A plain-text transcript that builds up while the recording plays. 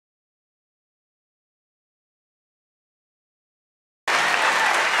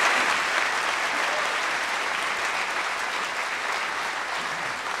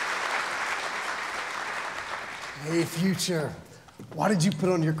Hey, future. Why did you put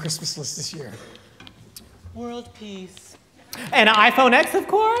on your Christmas list this year? World peace. And iPhone X, of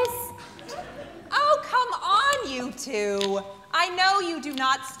course. Oh, come on, you two. I know you do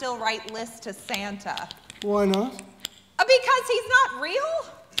not still write lists to Santa. Why not? Because he's not real.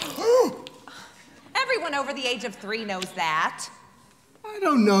 Everyone over the age of 3 knows that. I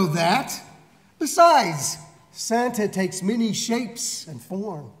don't know that. Besides, Santa takes many shapes and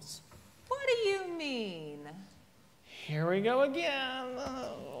forms. What do you mean? Here we go again.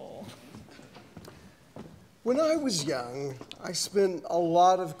 Oh. When I was young, I spent a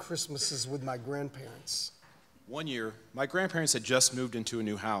lot of Christmases with my grandparents. One year, my grandparents had just moved into a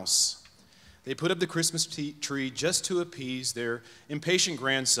new house. They put up the Christmas tree just to appease their impatient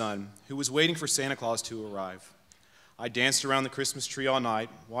grandson, who was waiting for Santa Claus to arrive. I danced around the Christmas tree all night,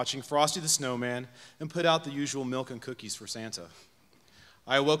 watching Frosty the Snowman, and put out the usual milk and cookies for Santa.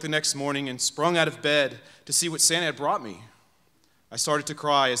 I awoke the next morning and sprung out of bed to see what Santa had brought me. I started to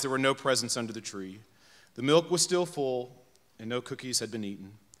cry as there were no presents under the tree. The milk was still full, and no cookies had been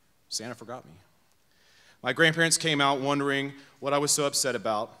eaten. Santa forgot me. My grandparents came out wondering what I was so upset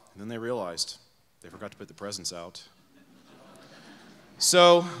about, and then they realized they forgot to put the presents out.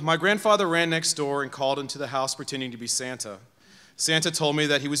 So my grandfather ran next door and called into the house pretending to be Santa. Santa told me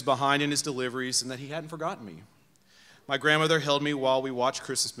that he was behind in his deliveries and that he hadn't forgotten me. My grandmother held me while we watched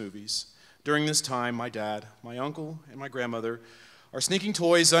Christmas movies. During this time, my dad, my uncle, and my grandmother are sneaking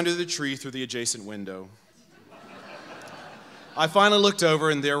toys under the tree through the adjacent window. I finally looked over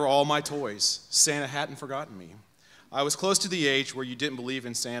and there were all my toys. Santa hadn't forgotten me. I was close to the age where you didn't believe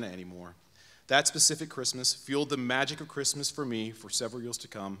in Santa anymore. That specific Christmas fueled the magic of Christmas for me for several years to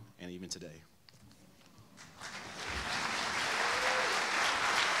come and even today.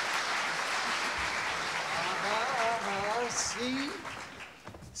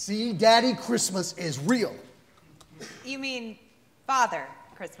 See, Daddy Christmas is real. You mean Father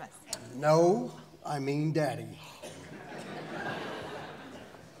Christmas? No, I mean Daddy.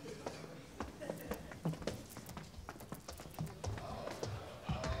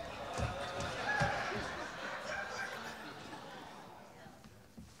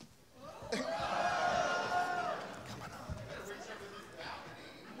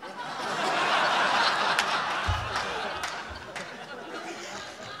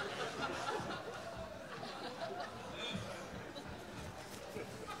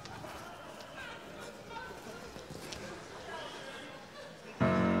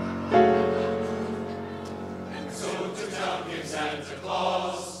 Santa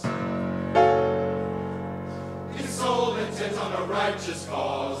Claus, his soul intent on a righteous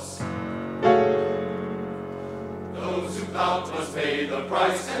cause. Those who doubt must pay the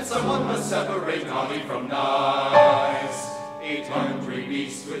price, and someone must separate naughty from nice. 8 hungry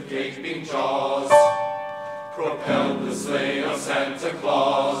beasts with gaping jaws propelled the sleigh of Santa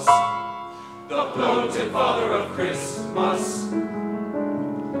Claus, the bloated father of Christmas.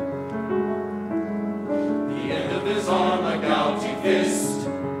 His arm a gouty fist,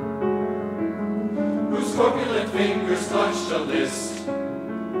 whose corpulent fingers clutched a list.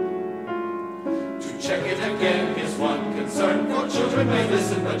 To check it again is one concern, for children may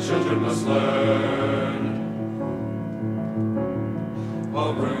listen, but children must learn.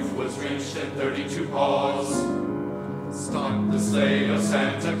 A roof was reached and 32 paws stalked the sleigh of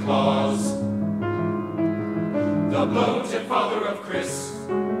Santa Claus, the bloated father of Christmas.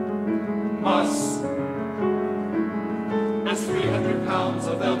 As 300 pounds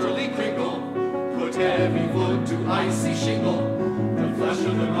of elderly crinkle put heavy wood to icy shingle, the flesh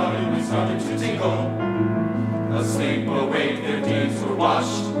of the body started to tingle. Asleep awake, their deeds were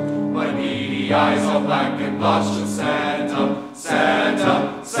washed by beady eyes all black and blotched. And Santa,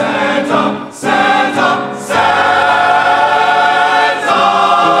 Santa, Santa, Santa, Santa.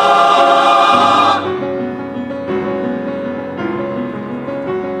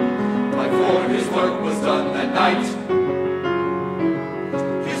 By 4 his work was done that night.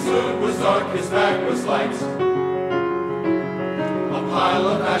 Dark, his back was light. A pile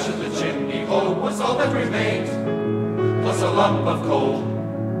of ash at the chimney hole was all that remained, plus a lump of coal.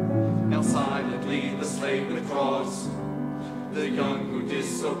 Now silently the sleigh withdraws. The young who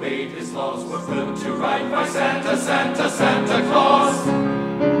disobeyed his laws were put to right by Santa, Santa, Santa Claus.